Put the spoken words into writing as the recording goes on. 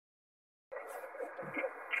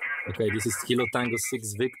Okay, this is Kilo Tango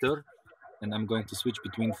 6 Victor, and I'm going to switch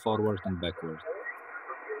between forward and backward.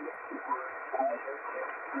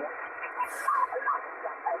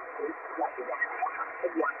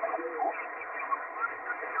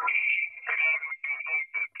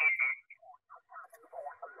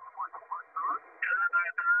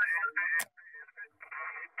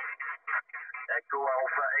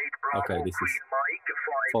 Okay, this is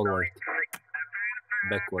forward,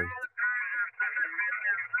 backward.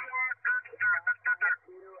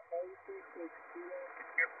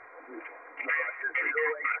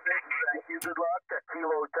 Good luck at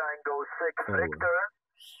Kilo Tango 6 Victor.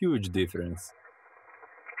 Huge difference.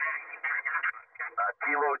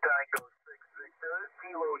 Kilo Tango 6 Victor.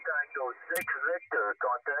 Kilo Tango 6 Victor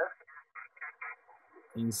contest.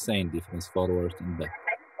 Insane difference, forward and back.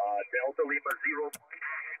 Delta Lima 0.9696.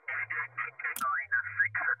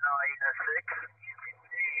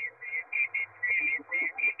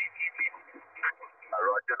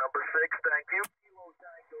 Roger number 6, thank you. Kilo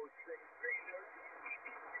Tango 6 Victor.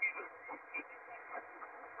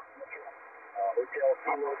 Hotel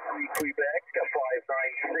Kilo 3 Quebec 59697.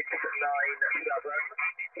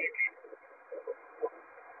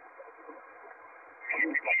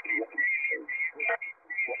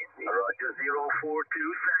 Roger 042,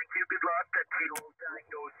 thank you, good luck at Kilo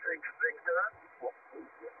Tango 6 Victor.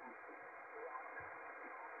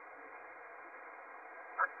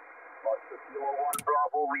 Kilo 1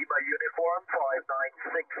 Bravo Lima uniform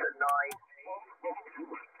 59698.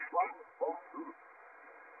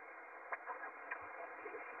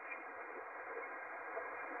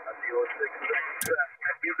 06,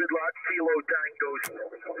 good luck, Kilo Tango.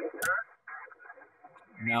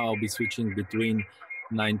 Now I'll be switching between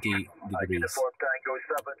 90 degrees. Uniform Tango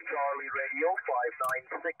 7 Charlie Radio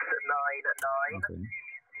 59699. Okay.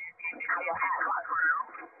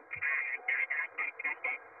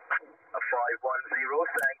 510,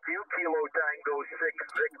 thank you. Kilo Tango 6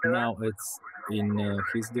 Victor. Now it's in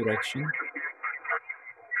his direction.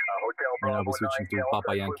 Hotel And I'll be Bravo switching to 9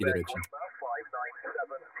 Papa Yankee direction. 59700.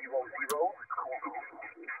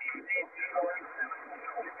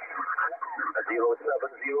 070,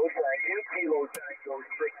 thank you. Kilo Tango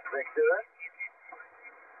 6 Victor.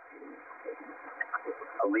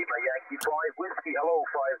 Lima Yankee 5 Whiskey, hello,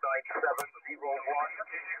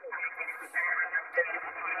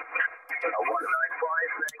 59701. 195,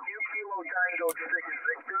 thank you. Kilo Tango 6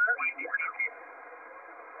 Victor.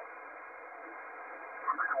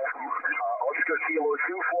 Oscar Kilo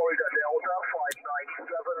 2 Florida Delta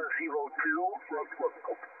 59702.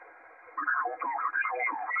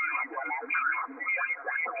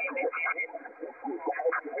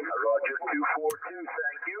 Roger 242,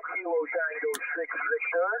 thank you. Kilo Tango 6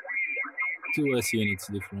 Victor. 2 S units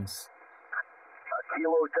difference.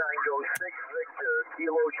 Kilo Tango 6 Victor.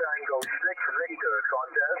 Kilo Tango 6 Victor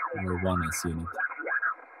contest. Or 1 S unit.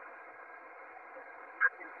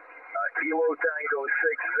 Kilo Tango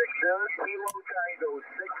 6 Victor. Kilo Tango 6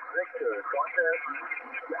 Victor contest.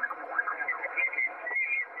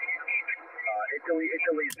 Italy 0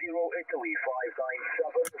 Italy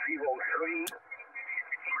 59703.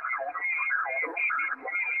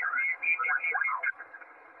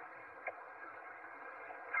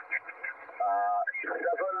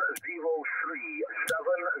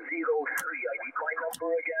 703. I need my number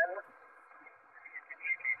again.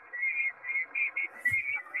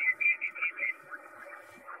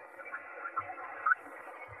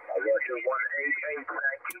 Russia 188,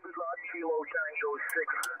 thank you. Good luck. Kilo Tango 6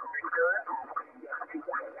 Victor.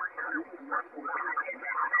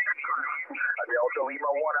 Delta Lima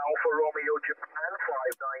 1 Alpha Romeo Japan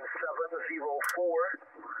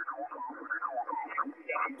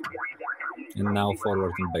 59704. And now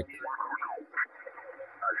forward and back.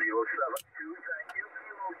 072, thank you.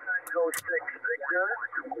 Kilo Tango 6 Victor.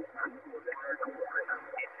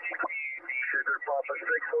 Sugar Papa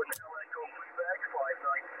 6 Hotel Echo Quebec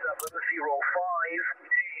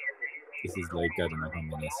 59705. This is like, I don't know how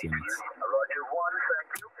many S units. Roger 1, thank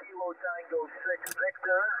you. Kilo Tango 6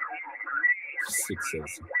 Victor. 6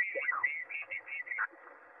 S.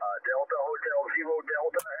 Delta Hotel 0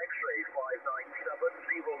 Delta X-ray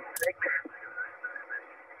 59706.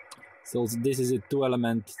 So this is a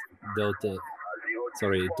 2-element delta,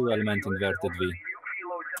 sorry, 2-element inverted V.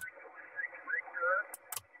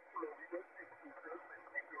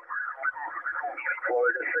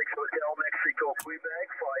 Florida 6 Hotel Mexico Quebec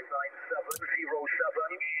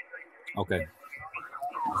 59707. Okay.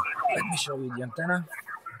 Let me show you the antenna.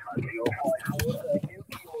 054, thank you.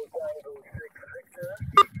 Kilo Tango 6 Victor.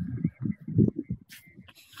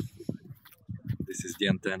 This is the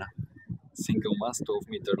antenna. Single mast, 12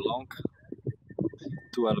 meter long.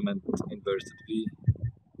 2-element inverted V,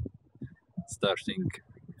 starting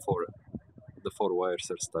the 4 wires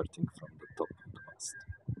are starting from the top of the mast.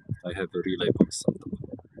 I have a relay box on top.